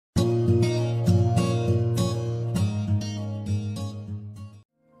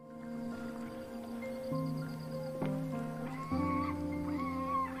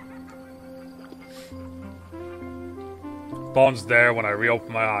Bond's there when I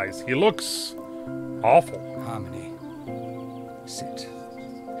reopen my eyes. He looks awful. Harmony, sit.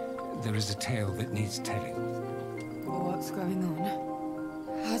 There is a tale that needs telling. What's going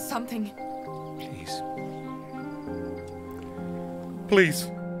on? Has something... Please. Please.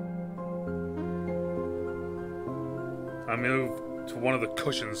 I move to one of the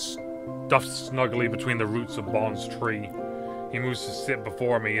cushions, stuffed snugly between the roots of Bond's tree. He moves to sit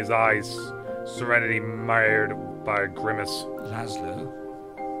before me, his eyes, serenity marred by a grimace. Laszlo,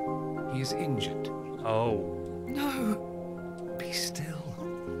 he is injured. Oh. No. Be still.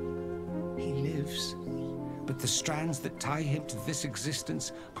 He lives. But the strands that tie him to this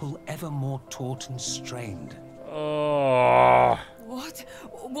existence pull ever more taut and strained. Oh. What?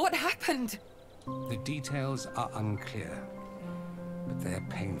 What happened? The details are unclear, but they're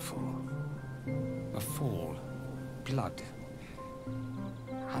painful. A fall, blood,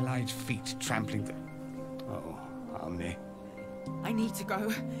 allied feet trampling the... Oh, Harmony. I need to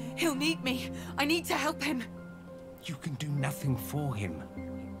go. He'll need me. I need to help him. You can do nothing for him.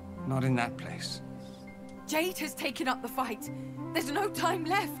 Not in that place. Jade has taken up the fight. There's no time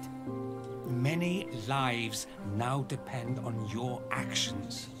left. Many lives now depend on your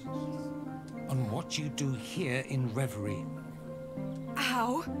actions. On what you do here in Reverie.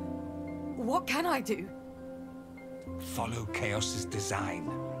 How? What can I do? Follow Chaos's design.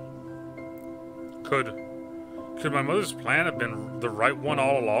 Could my mother's plan have been the right one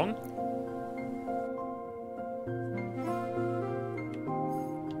all along?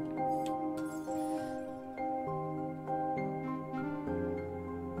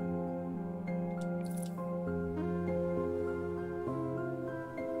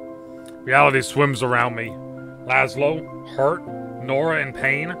 Reality swims around me. Laszlo, hurt, Nora in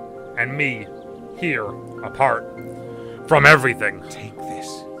pain, and me, here, apart. From everything. Take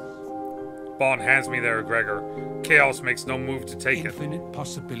this. Bond hands me their egregor. Chaos makes no move to take it. Infinite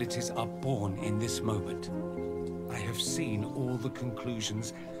possibilities are born in this moment. I have seen all the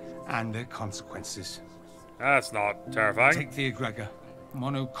conclusions and their consequences. That's not terrifying. Take the egregor.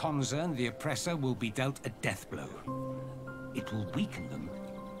 Mono Concern, the oppressor, will be dealt a death blow. It will weaken them,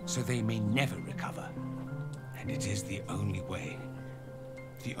 so they may never recover. And it is the only way,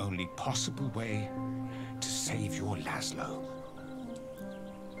 the only possible way, to save your Laszlo.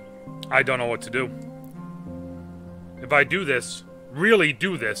 I don't know what to do. If I do this, really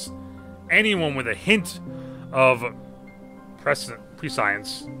do this, anyone with a hint of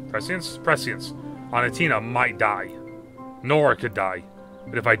prescience on Atina might die. Nora could die.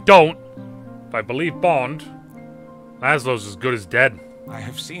 But if I don't, if I believe Bond, Laszlo's as good as dead. I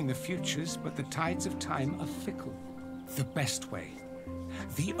have seen the futures, but the tides of time are fickle. The best way,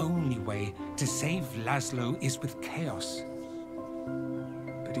 the only way to save Laszlo is with Chaos.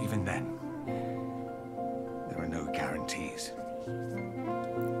 But even then, there are no guarantees.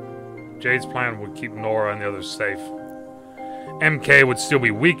 Jade's plan would keep Nora and the others safe. MK would still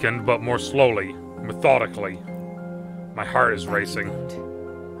be weakened, but more slowly, methodically. My heart is racing.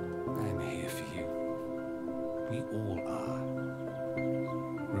 I'm here for you. We all are.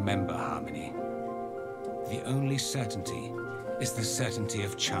 Remember, Harmony. The only certainty is the certainty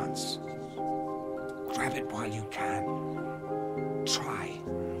of chance. Grab it while you can. Try.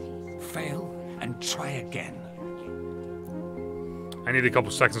 Fail, and try again. I need a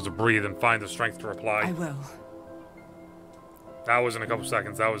couple seconds to breathe and find the strength to reply. I will. That wasn't a couple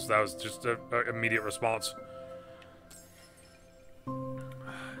seconds. That was just an immediate response.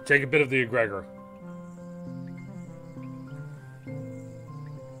 Take a bit of the egregor.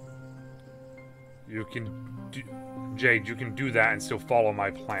 You can do, Jade, you can do that and still follow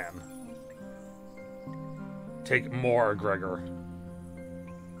my plan. Take more egregor.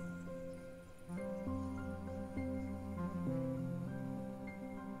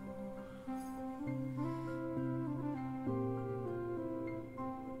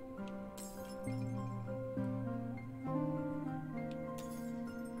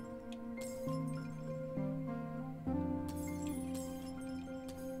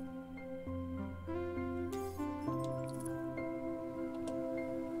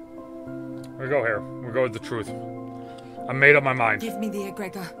 We go here. We go with the truth. I made up my mind. Give me the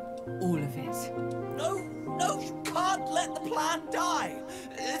egregor. All of it. No, you can't let the plan die.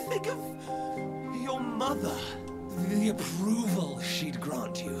 Think of your mother. The approval she'd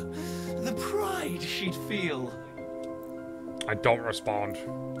grant you. The pride she'd feel. I don't respond.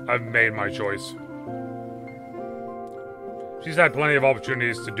 I've made my choice. She's had plenty of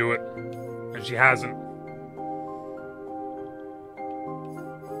opportunities to do it, and she hasn't.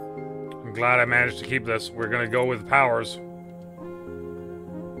 I'm glad I managed to keep this. We're gonna go with powers.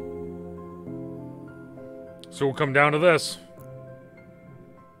 So we'll come down to this.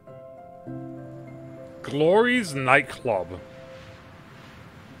 Glory's nightclub.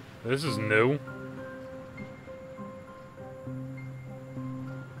 This is new.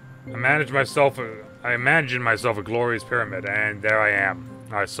 I imagined myself a glorious pyramid, and there I am.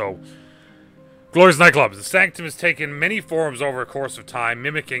 Alright, so Glory's nightclub. The sanctum has taken many forms over a course of time,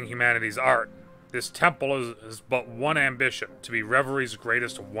 mimicking humanity's art. This temple is but one ambition, to be Reverie's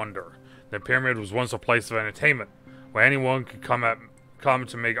greatest wonder. The pyramid was once a place of entertainment, where anyone could come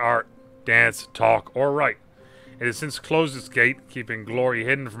to make art, dance, talk, or write. It has since closed its gate, keeping Glory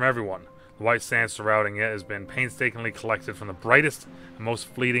hidden from everyone. The white sand surrounding it has been painstakingly collected from the brightest and most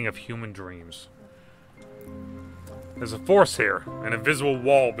fleeting of human dreams. There's a force here, an invisible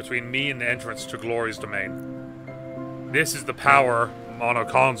wall between me and the entrance to Glory's domain. This is the power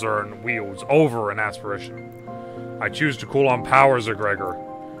Monoconzern wields over an aspiration. I choose to call on powers egregor.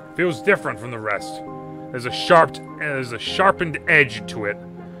 Feels different from the rest. There's a sharpened edge to it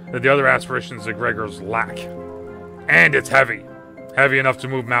that the other aspirations egregors lack. And it's heavy. Heavy enough to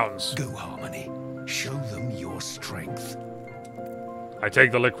move mountains. Go, Harmony. Show them your strength. I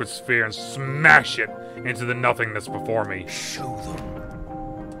take the liquid sphere and smash it into the nothingness before me. Show them.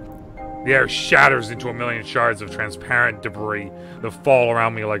 The air shatters into a million shards of transparent debris that fall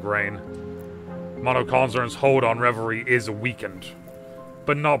around me like rain. Monoconzern's hold on Reverie is weakened,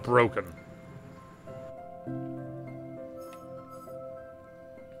 but not broken.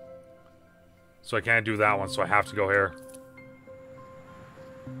 So I can't do that one, so I have to go here.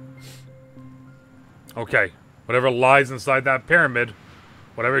 Okay, whatever lies inside that pyramid,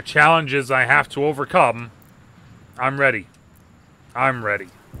 whatever challenges I have to overcome, I'm ready. I'm ready.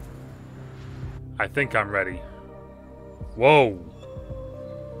 I think I'm ready. Whoa.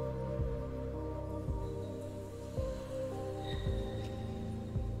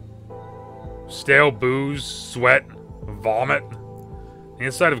 Stale booze, sweat, vomit. The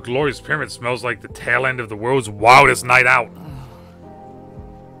inside of Glory's pyramid smells like the tail end of the world's wildest night out.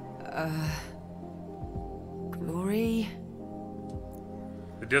 Glory?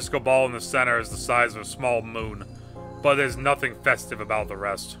 The disco ball in the center is the size of a small moon, but there's nothing festive about the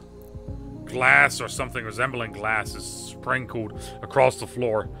rest. Glass, or something resembling glass, is sprinkled across the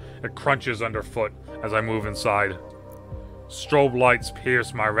floor. It crunches underfoot as I move inside. Strobe lights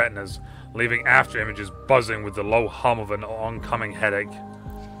pierce my retinas, leaving after images buzzing with the low hum of an oncoming headache.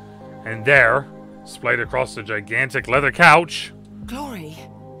 And there, splayed across the gigantic leather couch... Glory?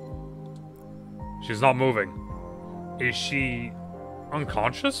 She's not moving. Is she...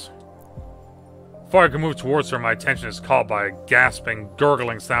 unconscious? Before I can move towards her, my attention is caught by a gasping,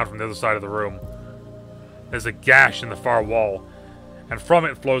 gurgling sound from the other side of the room. There's a gash in the far wall, and from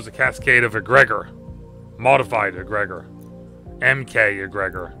it flows a cascade of egregor. Modified egregor. MK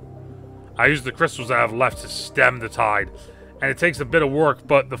egregor. I use the crystals I have left to stem the tide, and it takes a bit of work,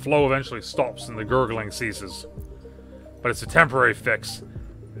 but the flow eventually stops and the gurgling ceases. But it's a temporary fix.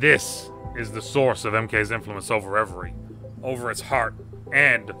 This is the source of MK's influence over Reverie, over its heart,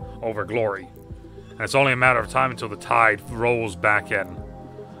 and over Glory. And it's only a matter of time until the tide rolls back in.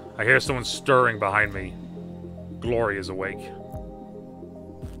 I hear someone stirring behind me. Glory is awake.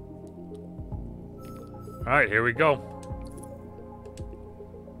 Alright, here we go.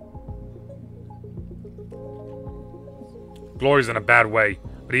 Glory's in a bad way,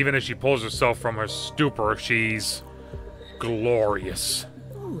 but even as she pulls herself from her stupor, she's... glorious.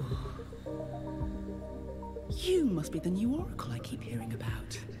 Ooh. You must be the new oracle I keep hearing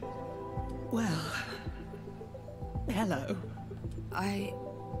about. Well... hello.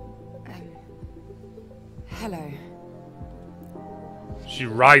 Hello. She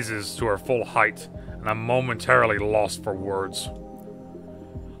rises to her full height, and I'm momentarily lost for words.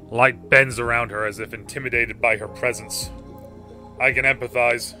 Light bends around her as if intimidated by her presence. I can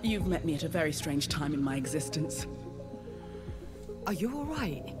empathize. You've met me at a very strange time in my existence. Are you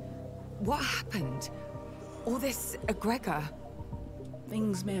alright? What happened? All this egregor?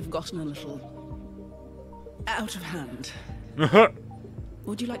 Things may have gotten a little... out of hand.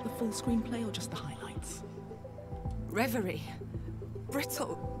 Would you like the full screenplay or just the highlights? Reverie.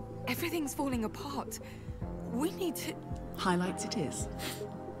 Brittle. Everything's falling apart. We need to... Highlights it is.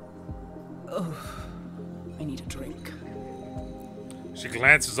 Oh, I need a drink. She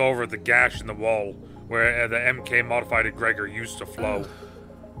glances over at the gash in the wall, where the MK modified egregor used to flow. Oh.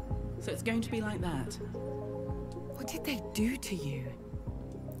 So it's going to be like that? What did they do to you?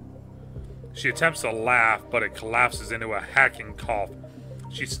 She attempts to laugh, but it collapses into a hacking cough.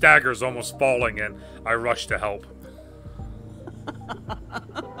 She staggers, almost falling, and I rush to help.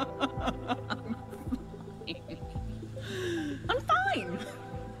 I'm fine.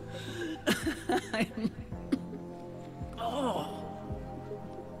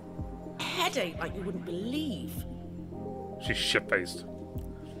 headache like you wouldn't believe. She's shit-faced.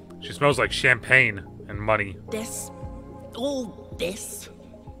 She smells like champagne and money. All this,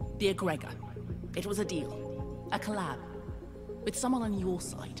 the egregor. It was a deal. A collab. With someone on your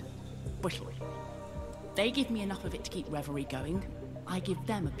side. Brittle. They give me enough of it to keep Reverie going. I give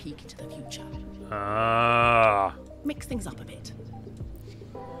them a peek into the future. Ah. Mix things up a bit.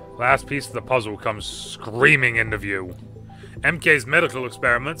 Last piece of the puzzle comes screaming into view. MK's medical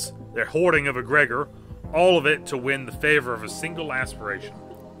experiments, their hoarding of egregor, all of it to win the favor of a single aspiration.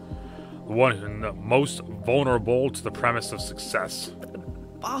 The one most vulnerable to the premise of success. But the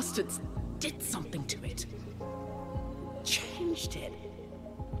bastards did something to it. Changed it.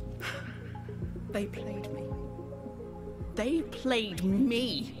 They played me. They played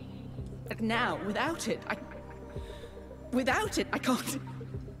me. And now, without it, I can't...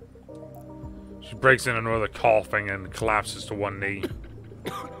 She breaks into another coughing and collapses to one knee.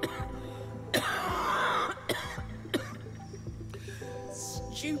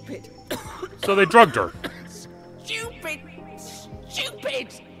 Stupid. So they drugged her. Stupid.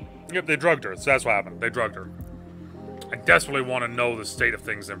 Yep, they drugged her. So that's what happened. They drugged her. I desperately want to know the state of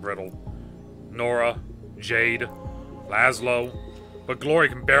things in Brittle. Nora, Jade, Laszlo. But Glory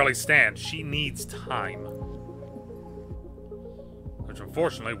can barely stand. She needs time. Which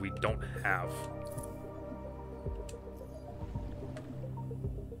unfortunately we don't have.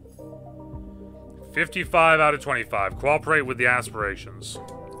 $55 out of 25. Cooperate with the aspirations.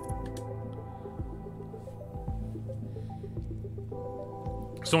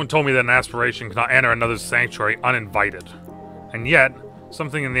 Someone told me that an aspiration cannot enter another sanctuary uninvited. And yet,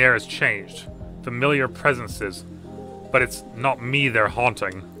 something in the air has changed. Familiar presences. But it's not me they're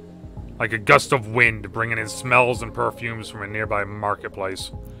haunting. Like a gust of wind bringing in smells and perfumes from a nearby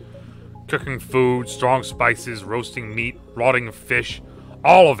marketplace. Cooking food, strong spices, roasting meat, rotting fish.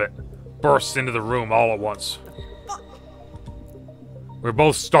 All of it bursts into the room all at once. We're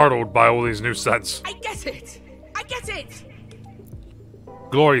both startled by all these new scents. I get it.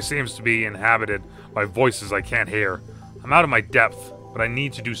 Glory seems to be inhabited by voices I can't hear. I'm out of my depth, but I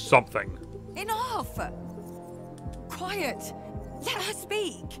need to do something. Enough! Quiet. Let her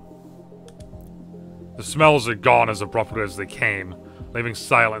speak. The smells are gone as abruptly as they came, leaving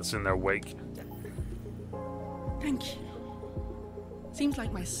silence in their wake. Thank you. Seems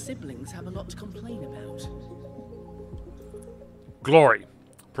like my siblings have a lot to complain about. Glory.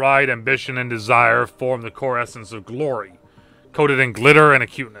 Pride, ambition, and desire form the core essence of Glory, coated in glitter and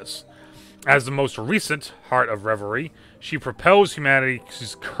acuteness. As the most recent Heart of Reverie, she propels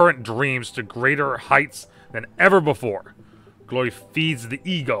humanity's current dreams to greater heights than ever before. Glory feeds the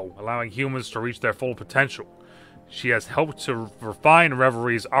ego, allowing humans to reach their full potential. She has helped to refine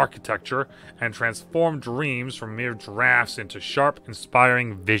Reverie's architecture and transform dreams from mere drafts into sharp,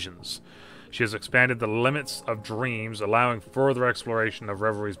 inspiring visions. She has expanded the limits of dreams, allowing further exploration of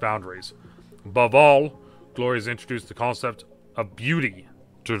Reverie's boundaries. Above all, Glory has introduced the concept of beauty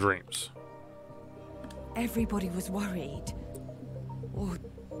to dreams. Everybody was worried. Or,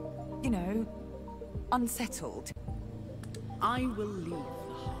 you know, unsettled. I will leave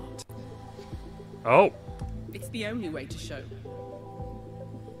the heart. Oh. It's the only way to show.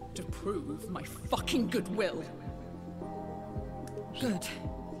 To prove my fucking goodwill. Good.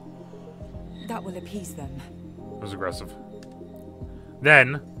 That will appease them. It was aggressive.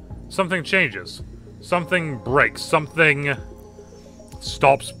 Then, something changes. Something breaks. Something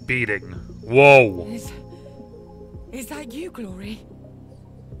stops beating. Whoa. Is that you, Glory?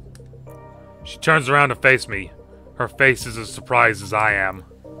 She turns around to face me. Her face is as surprised as I am.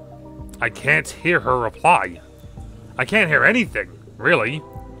 I can't hear her reply. I can't hear anything, really.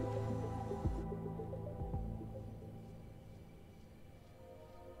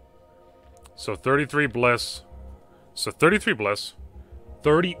 So 33 bliss.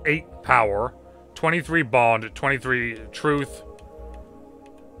 38 power, 23 bond, 23 truth,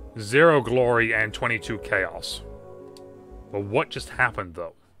 0 glory, and 22 chaos. But what just happened,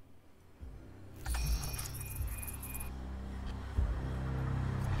 though?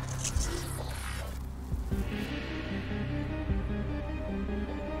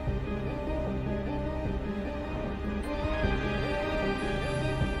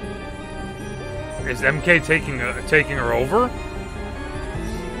 Is MK taking her over?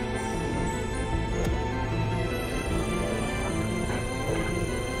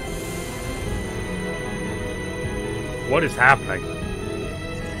 What is happening?